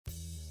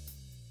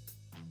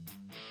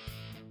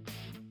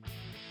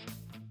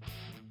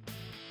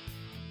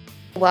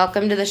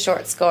Welcome to the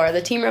Short Score,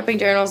 the Team Roping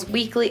Journal's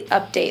weekly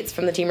updates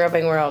from the team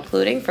roping world,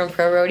 including from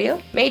Pro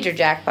Rodeo, Major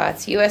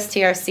Jackpots,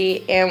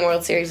 USTRC, and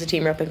World Series of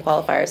Team Roping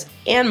qualifiers,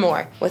 and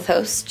more, with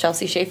hosts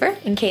Chelsea Schaefer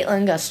and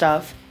Caitlin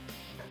Gustav.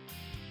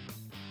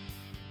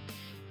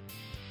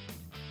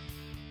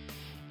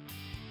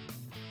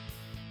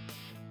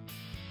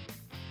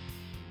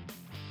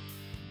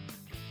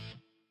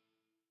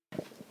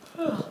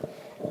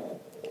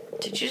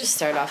 Did you just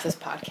start off this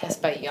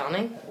podcast by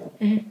yawning?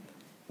 Mm-hmm.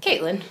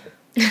 Caitlin.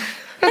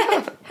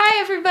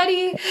 Hi,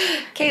 everybody.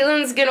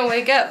 Caitlin's going to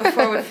wake up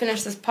before we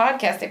finish this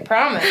podcast, I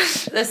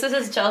promise. This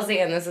is Chelsea,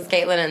 and this is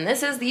Caitlin, and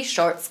this is the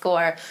Short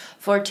Score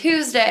for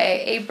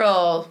Tuesday,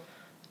 April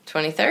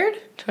 23rd?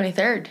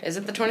 23rd. Is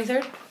it the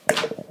 23rd?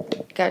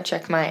 Gotta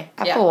check my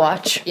Apple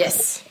Watch.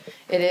 Yes,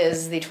 it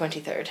is the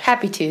 23rd.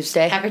 Happy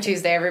Tuesday. Happy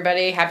Tuesday,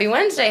 everybody. Happy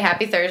Wednesday,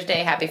 happy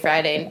Thursday, happy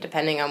Friday,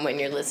 depending on when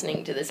you're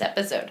listening to this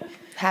episode.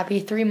 Happy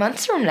 3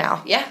 months from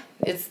now. Yeah,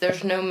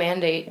 there's no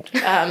mandate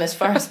as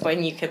far as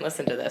when you can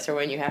listen to this or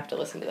when you have to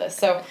listen to this.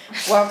 So,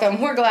 welcome.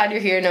 We're glad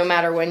you're here no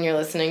matter when you're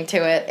listening to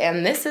it.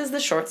 And this is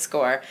the Short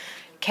Score.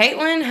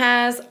 Caitlin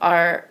has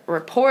our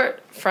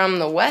report from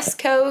the West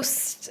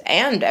Coast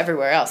and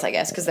everywhere else, I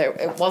guess, because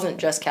it wasn't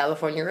just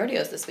California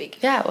rodeos this week.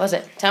 Yeah, it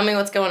wasn't. Tell me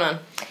what's going on.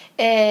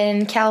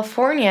 In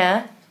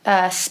California,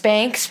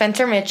 Spank,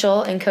 Spencer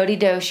Mitchell, and Cody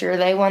Dosher,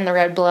 they won the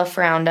Red Bluff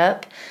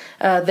Roundup.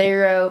 They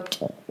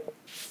roped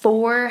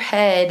 4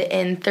 head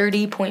in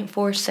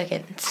 30.4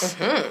 seconds.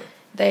 Mm-hmm.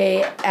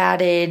 They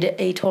added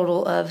a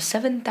total of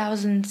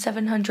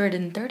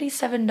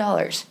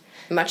 $7,737.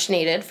 Much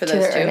needed for those to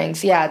their two.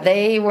 Earnings. Yeah,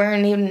 they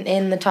weren't even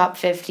in the top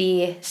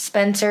 50.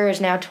 Spencer is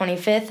now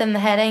 25th in the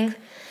heading,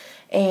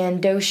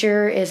 and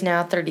Dosher is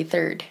now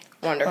 33rd.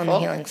 Wonderful. On the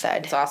healing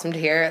side. It's awesome to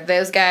hear.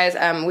 Those guys,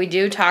 we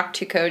do talk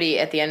to Cody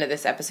at the end of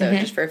this episode,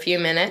 just for a few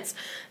minutes,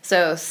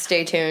 so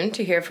stay tuned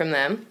to hear from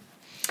them.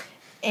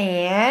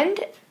 And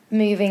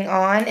moving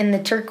on, in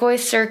the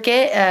turquoise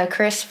circuit,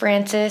 Chris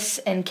Francis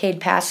and Cade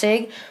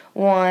Passig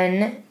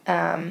won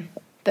at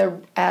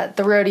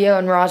the rodeo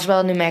in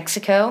Roswell, New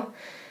Mexico.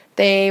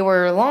 They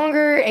were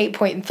longer,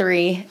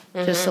 8.3,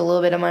 just a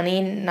little bit of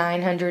money,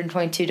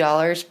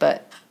 $922,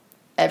 but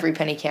every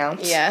penny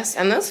counts. Yes,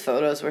 and those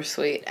photos were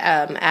sweet.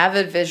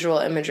 Avid Visual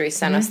Imagery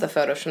sent us the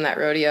photos from that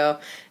rodeo,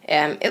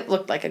 and it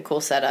looked like a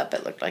cool setup.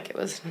 It looked like it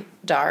was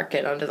dark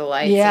and under the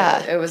lights.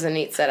 Yeah. It was a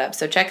neat setup.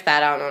 So check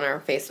that out on our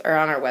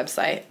on our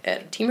website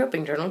at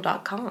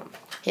teamropingjournal.com.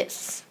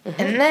 Yes.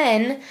 And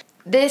then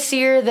this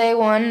year they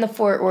won the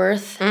Fort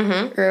Worth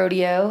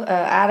rodeo.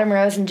 Adam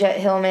Rose and Jet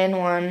Hillman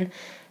won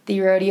the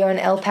rodeo in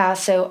El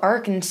Paso,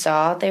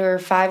 Arkansas. They were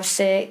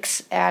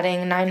 5-6,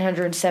 adding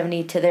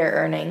 $970 to their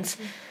earnings.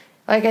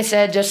 Like I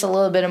said, just a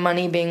little bit of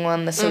money being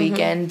won this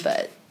weekend,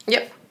 but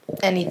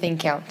anything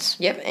counts.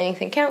 Yep,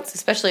 anything counts,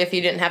 especially if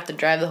you didn't have to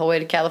drive the whole way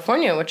to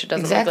California, which it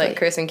doesn't look like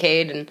Chris and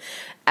Cade and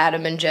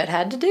Adam and Jet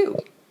had to do.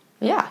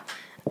 Yeah.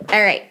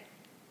 All right.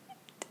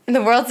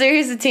 The World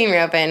Series of Team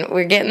Roping,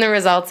 we're getting the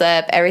results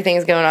up.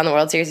 Everything's going on the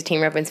World Series of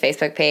Team Roping's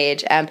Facebook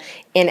page.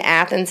 In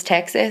Athens,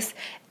 Texas,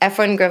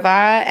 Efrain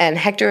Guevara and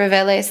Hector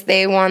Reveles,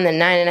 they won the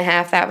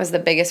 9.5. That was the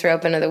biggest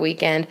roping of the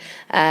weekend.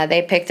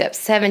 They picked up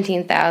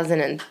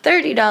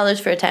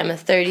 $17,030 for a time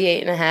of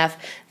 38.5.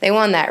 They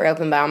won that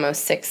roping by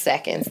almost 6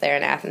 seconds there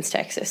in Athens,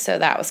 Texas. So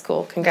that was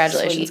cool.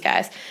 Congratulations,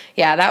 guys.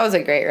 Yeah, that was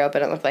a great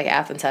roping. It looked like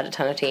Athens had a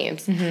ton of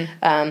teams.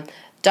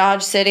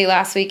 Dodge City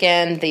last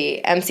weekend, the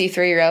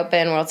MC3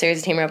 roping, World Series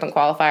of Team Roping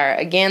qualifier.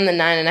 Again, the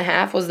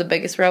 9.5 was the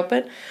biggest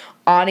roping.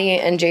 Audie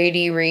and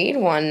J.D. Reed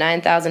won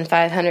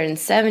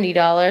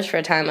 $9,570 for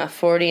a time of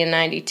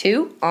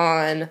 40.92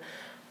 on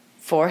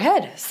 4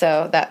 head.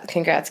 So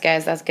congrats,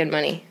 guys. That's good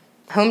money.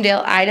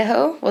 Homedale,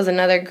 Idaho was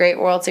another great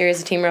World Series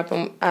of Team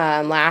Roping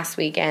last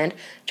weekend.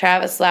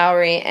 Travis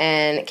Lowry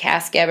and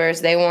Cass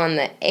Gebbers, they won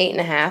the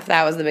 8.5.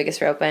 That was the biggest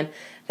roping.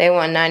 They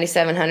won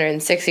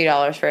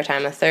 $9,760 for a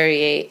time of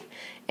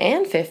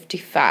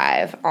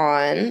 38.55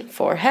 on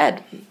 4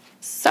 head.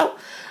 So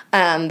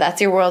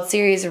that's your World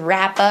Series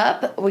wrap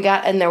up.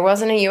 And there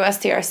wasn't a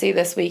USTRC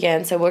this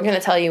weekend, so we're going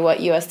to tell you what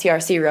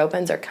USTRC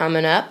ropings are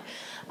coming up.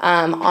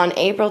 On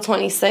April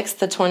 26th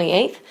to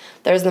 28th,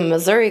 there's the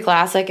Missouri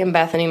Classic in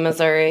Bethany,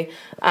 Missouri.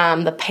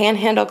 The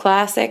Panhandle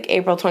Classic,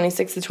 April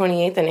 26th to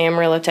 28th in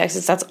Amarillo,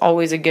 Texas. That's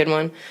always a good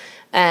one.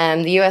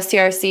 The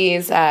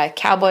USTRC's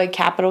Cowboy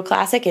Capital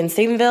Classic in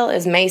Stephenville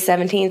is May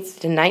 17th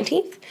to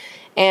 19th.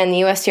 And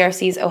the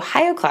USTRC's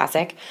Ohio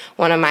Classic,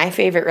 one of my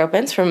favorite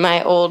ropings from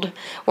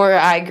where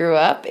I grew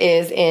up,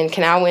 is in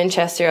Canal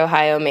Winchester,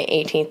 Ohio, May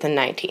 18th and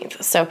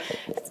 19th. So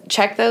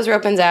check those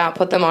ropings out,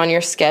 put them on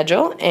your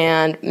schedule,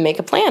 and make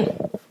a plan.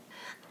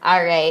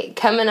 All right,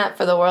 coming up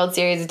for the World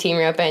Series of Team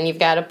Roping, you've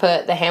got to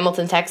put the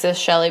Hamilton, Texas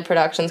Shelley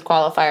Productions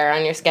qualifier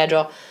on your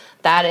schedule.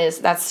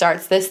 That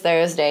starts this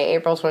Thursday,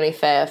 April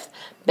 25th.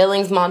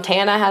 Billings,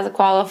 Montana has a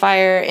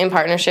qualifier in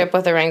partnership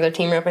with the Wrangler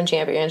Team Roping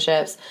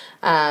Championships.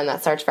 That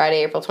starts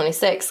Friday, April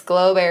 26th.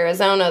 Globe,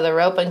 Arizona, the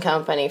Roping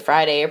Company,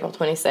 Friday, April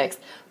 26th.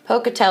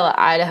 Pocatello,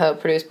 Idaho,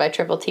 produced by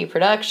Triple T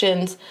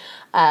Productions.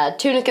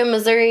 Tunica,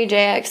 Missouri,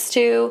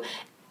 JX2.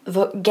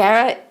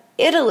 Gara,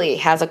 Italy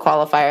has a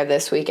qualifier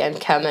this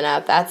weekend coming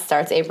up. That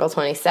starts April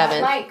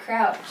 27th. Mike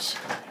Crouch.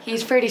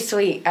 He's pretty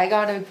sweet. I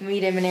got to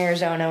meet him in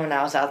Arizona when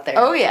I was out there.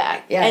 Oh,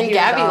 yeah. And he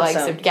Gabby was likes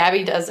awesome. him.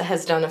 Gabby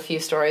has done a few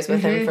stories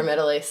with him from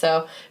Italy.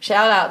 So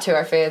shout out to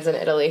our fans in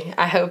Italy.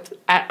 I hope,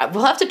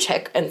 we'll have to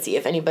check and see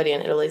if anybody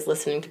in Italy is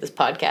listening to this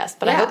podcast,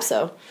 but I hope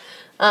so.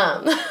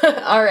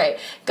 All right.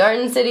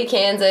 Garden City,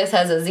 Kansas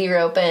has a Z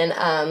Open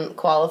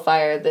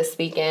qualifier this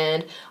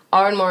weekend.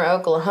 Ardmore,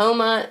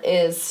 Oklahoma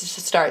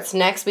starts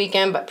next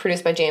weekend, but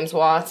produced by James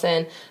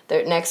Watson.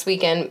 Next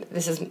weekend,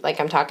 this is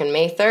I'm talking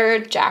May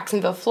 3rd,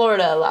 Jacksonville,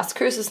 Florida, Las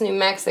Cruces, New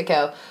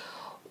Mexico,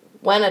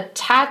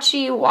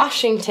 Wenatchee,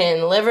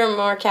 Washington,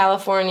 Livermore,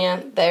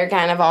 California. They're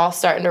kind of all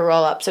starting to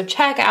roll up. So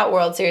check out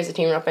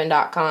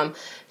WorldSeriesOfTeamRopein.com.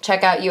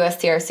 Check out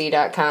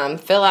USTRC.com.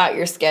 Fill out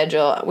your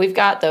schedule. We've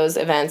got those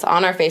events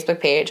on our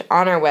Facebook page,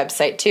 on our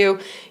website too.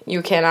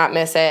 You cannot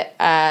miss it.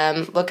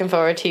 Looking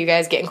forward to you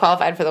guys getting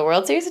qualified for the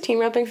World Series of Team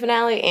Roping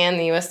finale and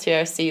the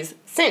USTRC's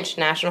Cinch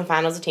National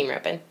Finals of Team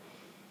Roping.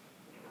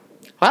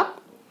 Well,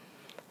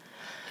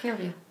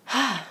 Interview.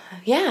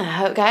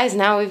 yeah, guys,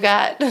 now we've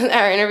got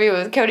our interview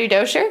with Cody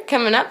Dosher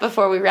coming up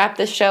before we wrap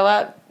this show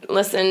up.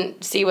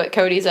 See what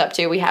Cody's up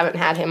to. We haven't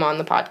had him on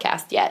the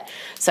podcast yet.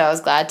 So I was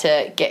glad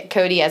to get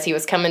Cody as he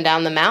was coming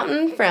down the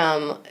mountain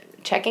from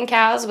checking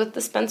cows with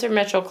the Spencer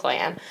Mitchell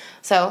clan.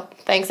 So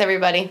thanks,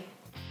 everybody.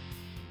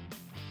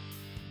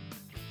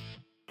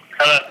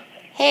 Hello.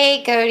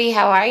 Hey, Cody,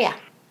 how are ya?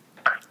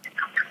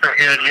 Pretty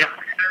good, you?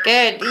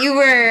 Good.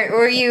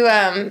 Were you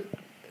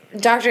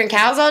doctoring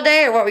cows all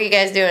day, or what were you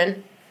guys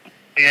doing?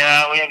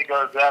 Yeah, we had to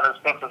go to that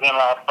Spencer's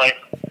in-laws place.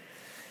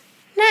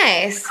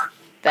 Nice.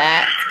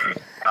 That's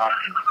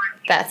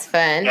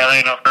fun. Yeah, there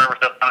ain't no service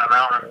up on that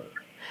mountain.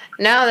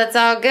 No, that's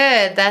all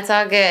good. That's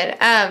all good.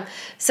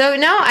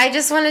 I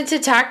just wanted to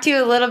talk to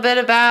you a little bit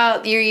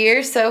about your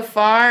year so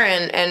far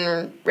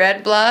and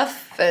Red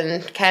Bluff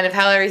and kind of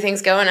how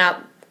everything's going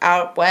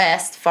out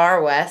west,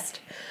 far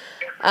west.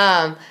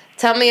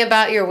 Tell me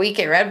about your week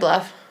at Red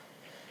Bluff.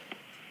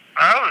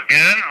 Oh, it was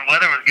good. The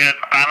weather was good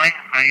finally.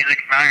 I usually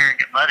come out here and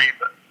get muddy,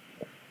 but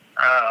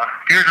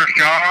steers are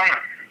strong.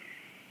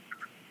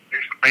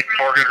 There's made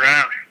 4 good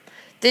rounds.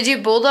 Did you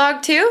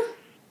bulldog too?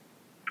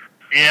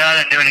 Yeah, I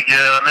didn't do any good.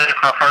 I missed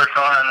my first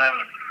one, and then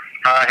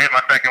I hit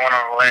my second one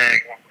on the leg.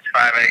 It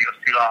was 5'8". It was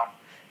too long.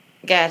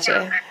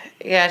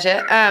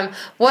 Gotcha.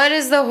 What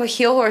is the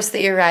heel horse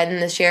that you're riding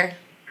this year?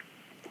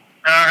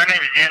 Her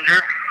name is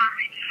Ginger.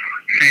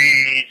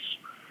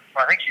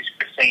 I think she's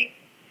 15.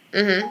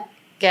 Mm-hmm.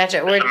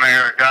 Gotcha. It's a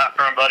mare I got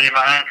from a buddy of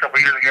mine a couple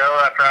years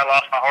ago after I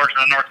lost my horse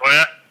in the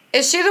Northwest.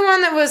 Is she the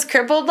one that was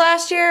crippled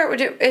last year?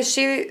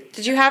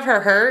 Did you have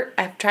her hurt?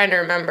 I'm trying to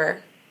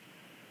remember.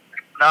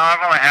 No, I've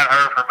only had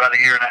her for about a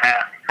year and a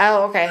half.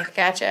 Oh, okay.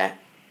 Gotcha.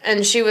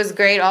 And she was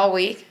great all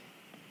week?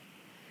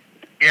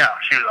 Yeah,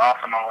 she was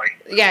awesome all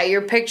week. Yeah,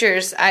 your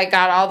pictures, I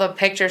got all the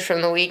pictures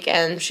from the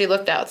weekend. She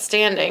looked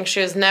outstanding. She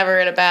was never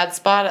in a bad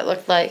spot, it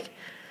looked like.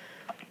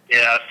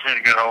 Yeah, she's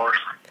a good horse.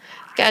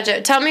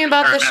 Gotcha. Tell me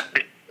about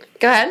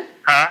Go ahead.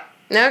 Huh?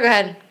 No, go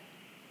ahead.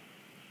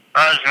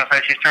 I was just going to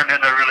say she's turned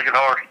into a really good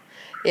horse.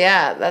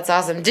 Yeah, that's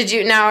awesome.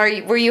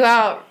 Were you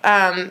out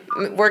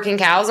working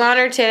cows on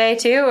her today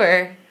too,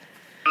 or?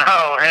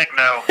 No, heck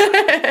no.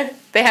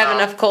 They have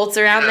enough colts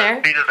around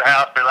there? She's at the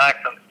house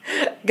relaxing.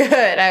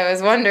 Good. I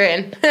was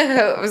wondering.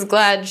 I was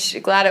glad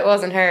it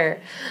wasn't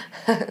her.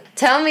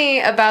 Tell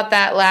me about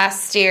that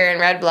last steer in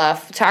Red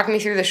Bluff. Talk me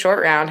through the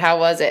short round. How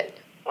was it?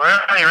 Well,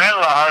 he ran a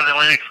lot harder than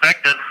we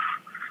expected.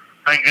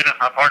 Thank goodness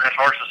my partner's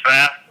horse is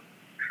fast.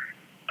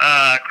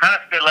 Kind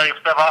of still let him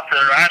step off to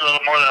the right a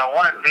little more than I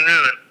wanted to.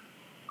 And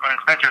when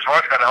Spencer's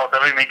horse got a hold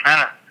of him, he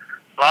kind of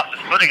lost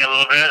his footing a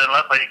little bit and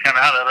luckily he came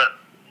out of it.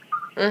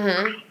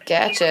 Mm-hmm.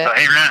 Gotcha. So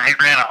he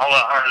ran a whole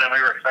lot harder than we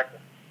were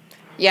expecting.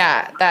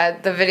 Yeah,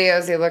 the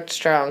videos, he looked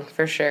strong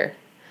for sure.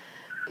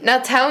 Now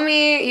tell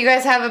me, you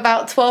guys have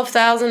about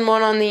 12,000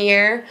 won on the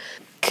year.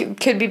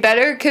 Could be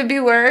better, could be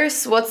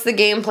worse. What's the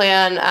game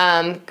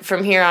plan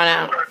from here on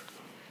out?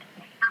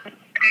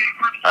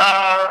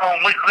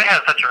 We had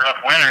such a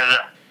rough winter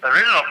that the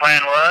original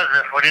plan was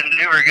if we didn't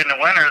do very good in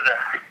the winter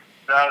that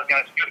I was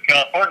going to scoot to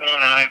California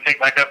and then I'd pick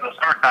back up in the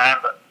summertime.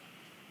 But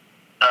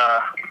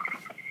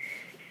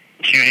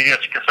he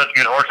got such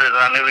good horses and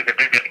I knew we could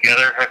do good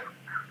together.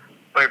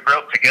 We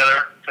broke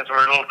together since we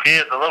were little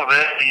kids a little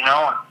bit, you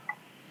know.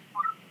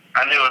 And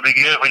I knew it would be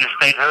good if we just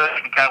stayed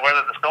hooked and kind of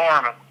weathered the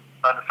storm. And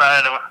so I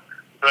decided to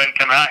go ahead and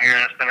come out here,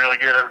 and it's been really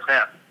good ever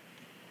since.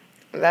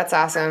 That's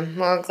awesome.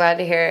 Well, glad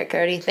to hear it,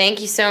 Cody.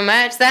 Thank you so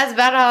much. That's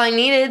about all I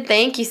needed.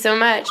 Thank you so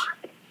much.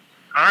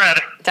 All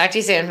righty. Talk to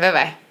you soon.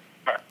 Bye-bye.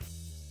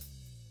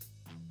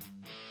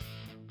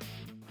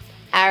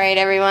 All right,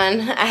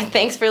 everyone.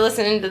 Thanks for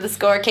listening to The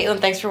Score. Caitlin,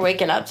 thanks for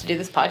waking up to do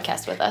this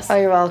podcast with us. Oh,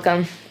 you're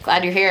welcome.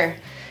 Glad you're here.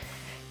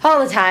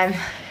 All the time.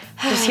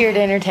 Just here to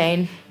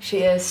entertain. She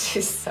is.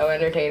 She's so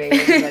entertaining.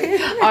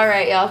 All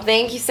right, y'all.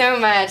 Thank you so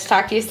much.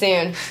 Talk to you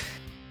soon.